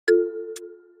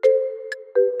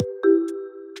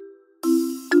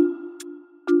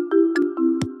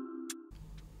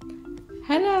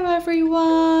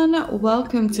everyone,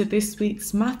 welcome to this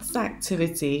week's maths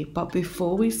activity. But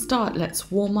before we start,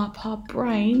 let's warm up our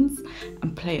brains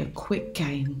and play a quick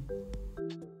game.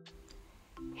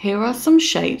 Here are some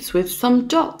shapes with some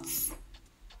dots.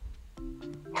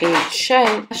 Each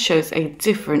shape shows a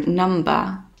different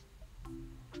number.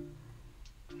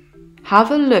 Have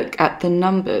a look at the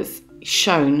numbers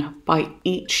shown by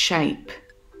each shape.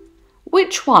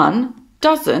 Which one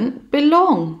doesn't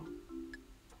belong?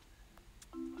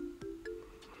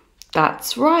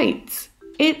 That's right,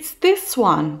 it's this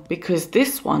one because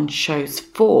this one shows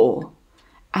 4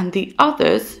 and the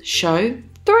others show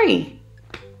 3.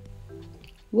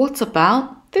 What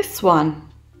about this one?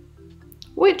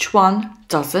 Which one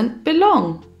doesn't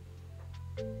belong?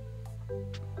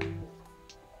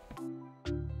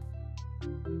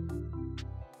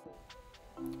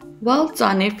 Well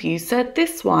done if you said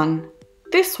this one.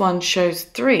 This one shows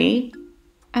 3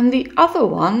 and the other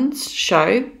ones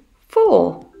show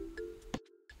 4.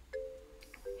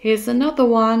 Here's another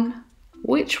one.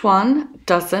 Which one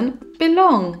doesn't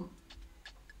belong?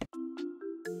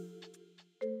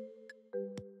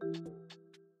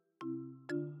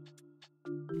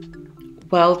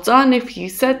 Well done if you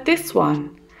said this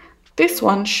one. This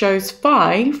one shows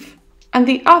 5 and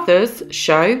the others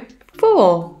show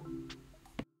 4.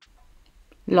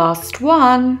 Last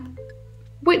one.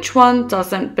 Which one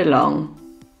doesn't belong?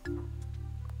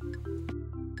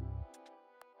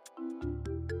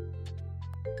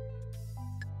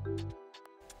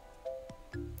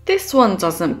 This one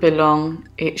doesn't belong.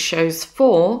 It shows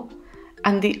 4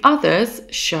 and the others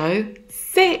show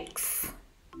 6.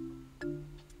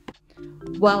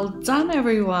 Well done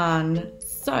everyone!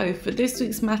 So for this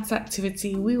week's maths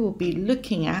activity we will be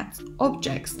looking at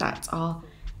objects that are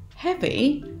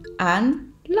heavy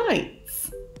and light.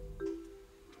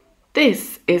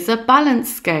 This is a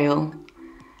balance scale.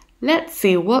 Let's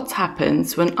see what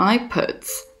happens when I put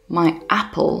my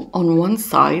apple on one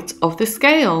side of the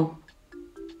scale.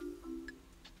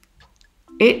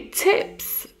 It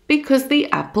tips because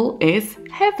the apple is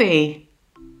heavy.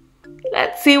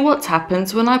 Let's see what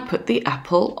happens when I put the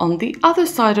apple on the other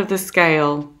side of the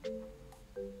scale.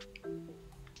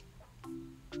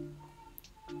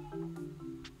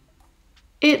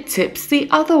 It tips the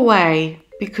other way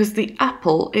because the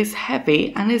apple is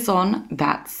heavy and is on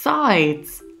that side.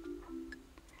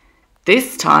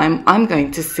 This time I'm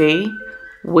going to see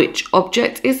which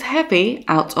object is heavy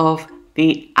out of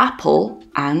the apple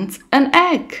and an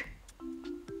egg.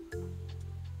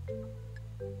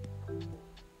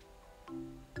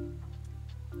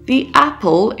 The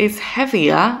apple is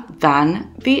heavier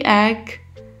than the egg,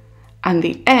 and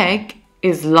the egg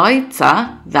is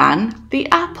lighter than the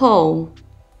apple.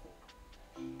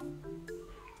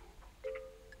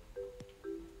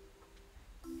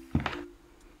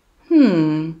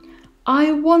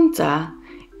 I wonder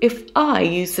if I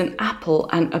use an apple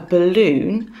and a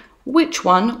balloon, which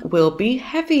one will be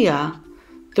heavier?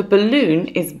 The balloon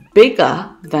is bigger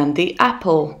than the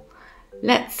apple.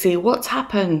 Let's see what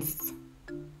happens.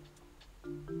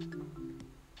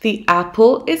 The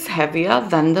apple is heavier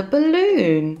than the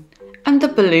balloon, and the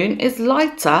balloon is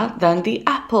lighter than the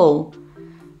apple.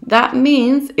 That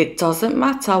means it doesn't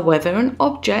matter whether an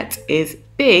object is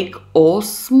big or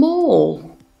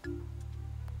small.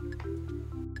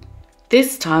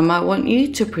 This time I want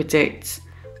you to predict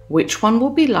which one will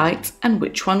be light and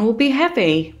which one will be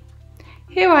heavy.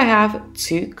 Here I have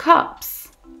 2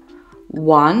 cups.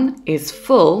 One is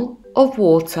full of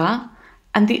water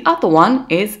and the other one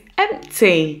is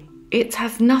empty. It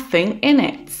has nothing in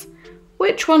it.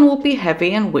 Which one will be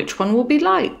heavy and which one will be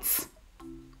light?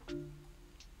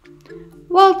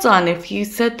 Well done if you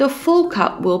said the full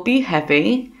cup will be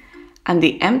heavy and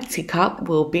the empty cup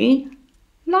will be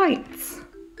light.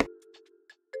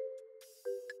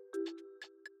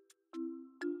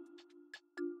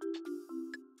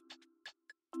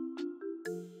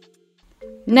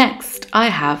 Next, I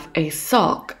have a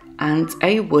sock and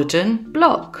a wooden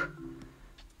block.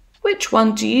 Which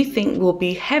one do you think will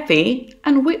be heavy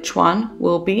and which one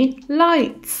will be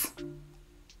light?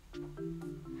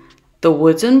 The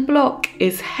wooden block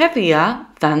is heavier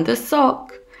than the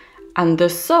sock, and the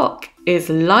sock is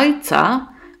lighter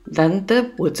than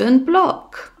the wooden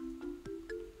block.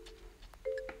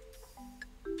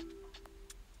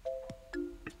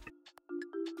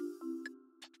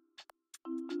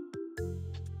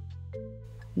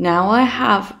 Now I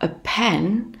have a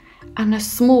pen and a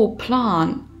small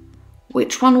plant.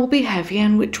 Which one will be heavy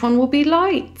and which one will be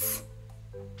light?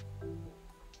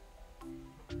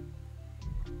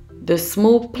 The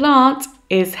small plant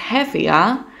is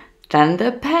heavier than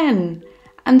the pen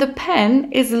and the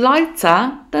pen is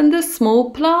lighter than the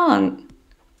small plant.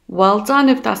 Well done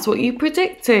if that's what you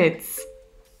predicted.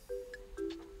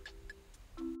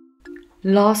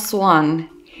 Last one.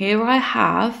 Here I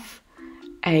have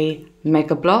a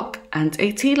mega block and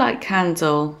a tea light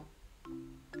candle.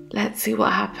 Let's see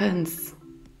what happens.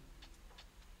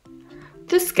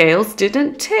 The scales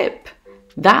didn't tip.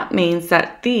 That means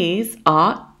that these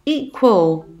are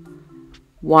equal.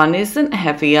 One isn't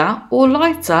heavier or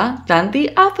lighter than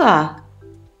the other.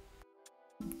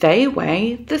 They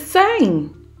weigh the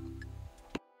same.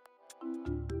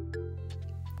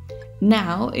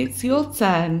 Now it's your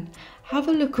turn. Have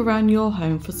a look around your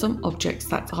home for some objects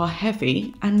that are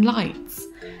heavy and light.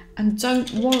 And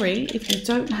don't worry if you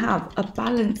don't have a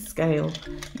balance scale.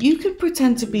 You can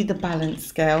pretend to be the balance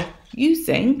scale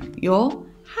using your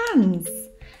hands.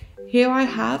 Here I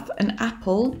have an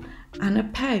apple and a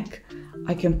peg.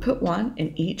 I can put one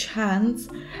in each hand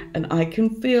and I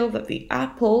can feel that the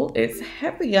apple is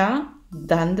heavier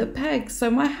than the peg,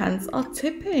 so my hands are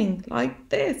tipping like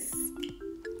this.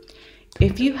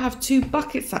 If you have two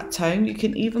buckets at home, you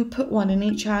can even put one in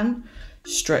each hand.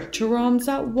 Stretch your arms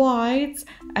out wide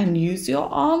and use your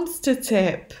arms to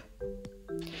tip.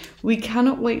 We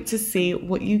cannot wait to see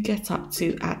what you get up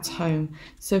to at home.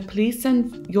 So please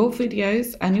send your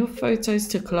videos and your photos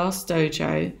to Class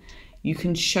Dojo. You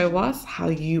can show us how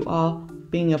you are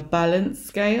being a balance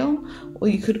scale, or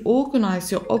you could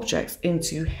organize your objects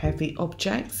into heavy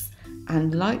objects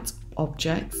and light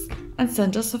objects and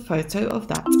send us a photo of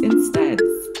that instead.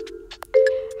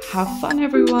 Have fun,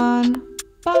 everyone.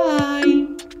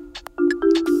 Bye.